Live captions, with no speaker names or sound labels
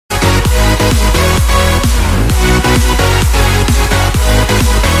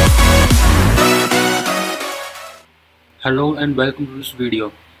Hello and welcome to this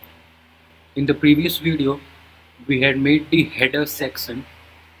video. In the previous video, we had made the header section.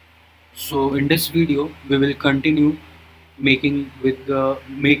 So in this video, we will continue making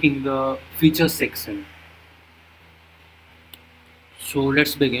the feature section. So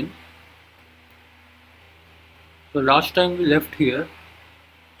let's begin. So last time we left here.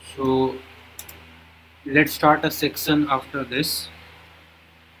 So let's start a section after this.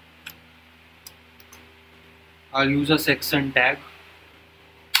 I'll use a section tag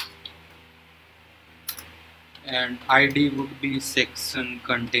and ID would be section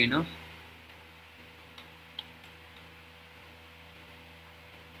container.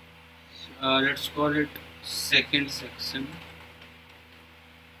 Let's call it second section.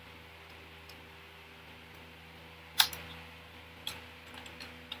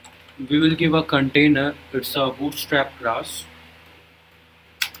 We will give a container, it's a Bootstrap class,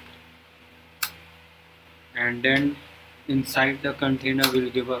 and then inside the container we'll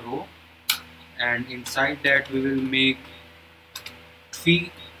give a row, and inside that we will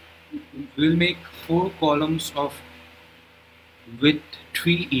make four columns of width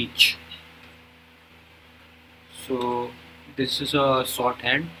 3 each. So this is a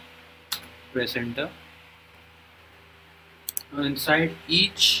shorthand. Press enter. Inside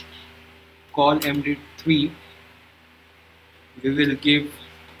each call MD3 we will give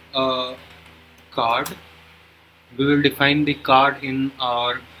a card. We will define the card in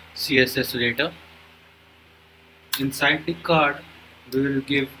our CSS later. Inside the card we will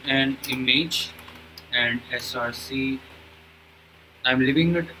give an image and src. I'm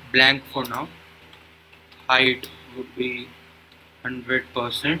leaving it blank for now. Height would be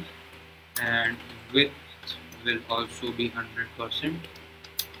 100% and width will also be 100%.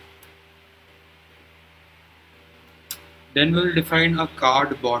 Then we will define a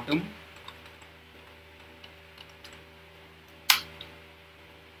card bottom.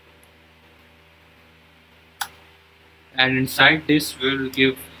 And inside this we will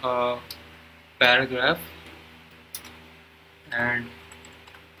give a paragraph, and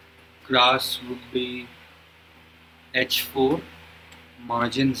class would be h4,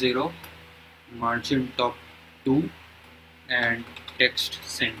 margin 0, margin top 2, and text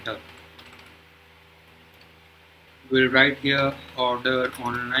center. We'll write here order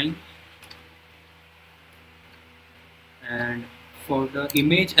online, and for the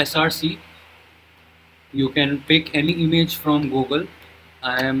image src you can pick any image from Google.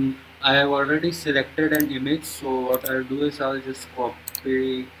 I have already selected an image, so what I'll do is I'll just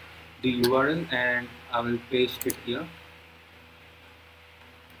copy the URL and I will paste it here.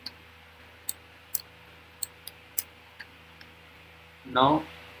 Now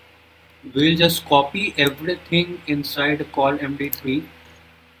we'll just copy everything inside call MD3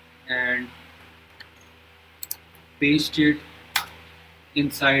 and paste it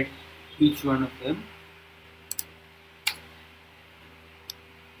inside each one of them.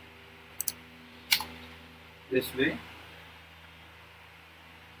 This way.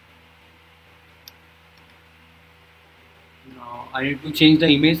 Now I need to change the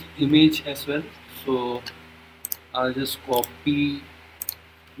image as well, so I'll just copy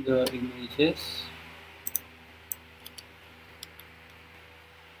the images.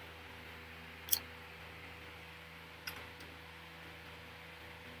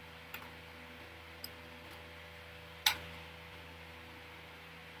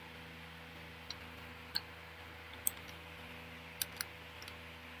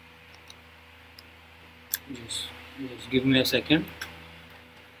 Just give me a second.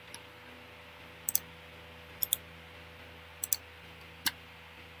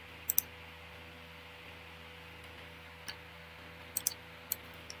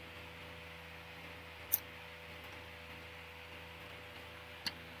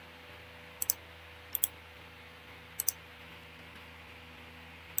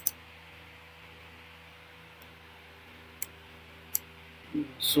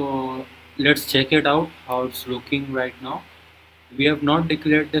 So let's check it out how it's looking right now. We have not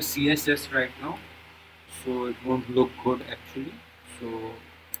declared the CSS right now, so it won't look good actually. So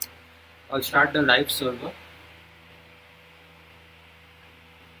I'll start the live server.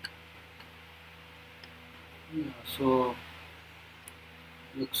 So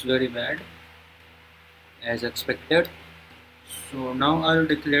looks very bad as expected. So now I'll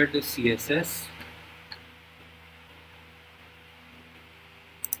declare the CSS.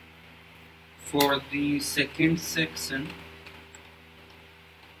 For the second section,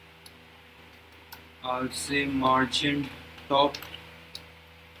 I'll say margin top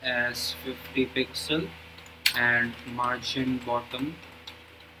as 50 pixel and margin bottom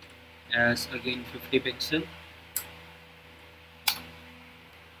as again 50 pixel.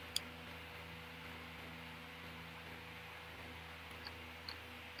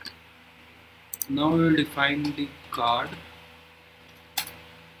 Now we will define the card.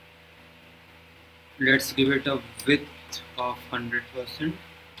 Let's give it a width of 100%.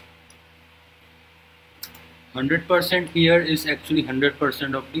 100% here is actually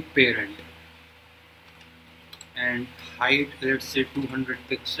 100% of the parent, and height, let's say 200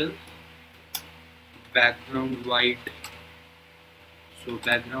 pixel. Background white, so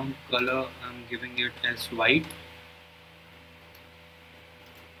background color I'm giving it as white.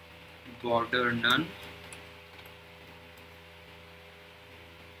 Border none,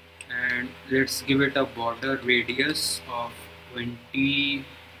 and let's give it a border radius of 10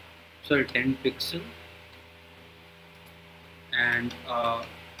 pixel, and a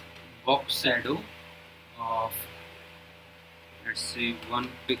box shadow of, let's say, 1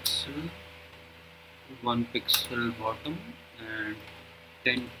 pixel, 1 pixel bottom, and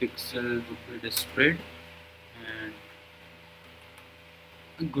 10 pixel would be the spread, and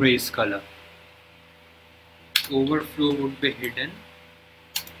a grace color. Overflow would be hidden,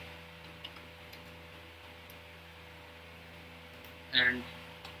 and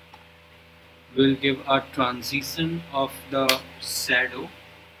we'll give a transition of the shadow,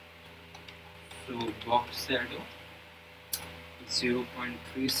 so box shadow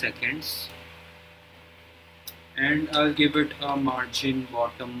 0.3 seconds, and I'll give it a margin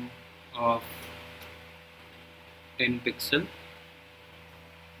bottom of 10 pixel.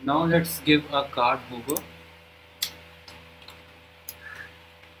 Now let's give a card hover.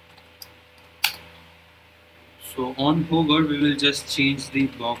 So on hover we will just change the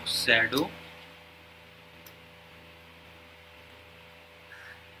box shadow.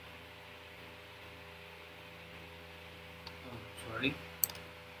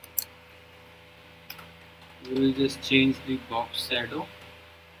 We will just change the box shadow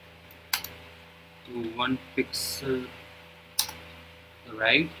to 1 pixel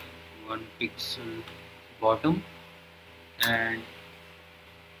right, 1 pixel bottom, and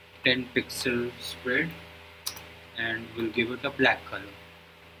 10 pixel spread, and we'll give it a black color,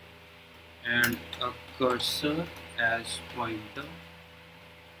 and a cursor as pointer.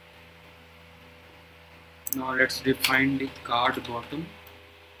 Now let's define the card bottom.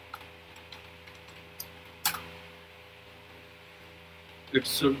 It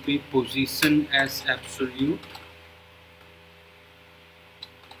should be position as absolute.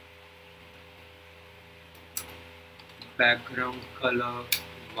 Background color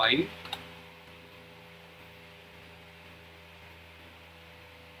white.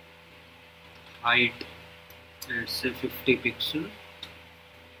 Height, let's say 50 pixel.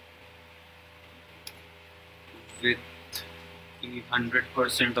 Width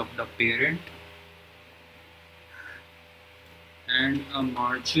 100% of the parent, and a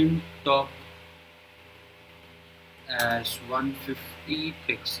margin top as 150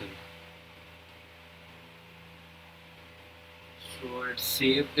 pixel. So let's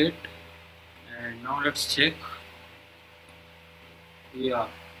save it, and now let's check. Yeah,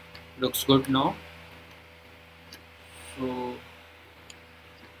 looks good now. So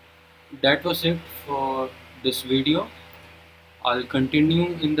that was it for this video. I'll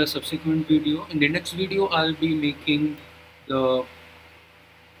continue in the subsequent video. In the next video I'll be making the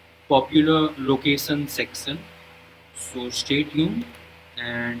popular location section, so stay tuned,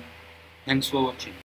 and thanks for watching.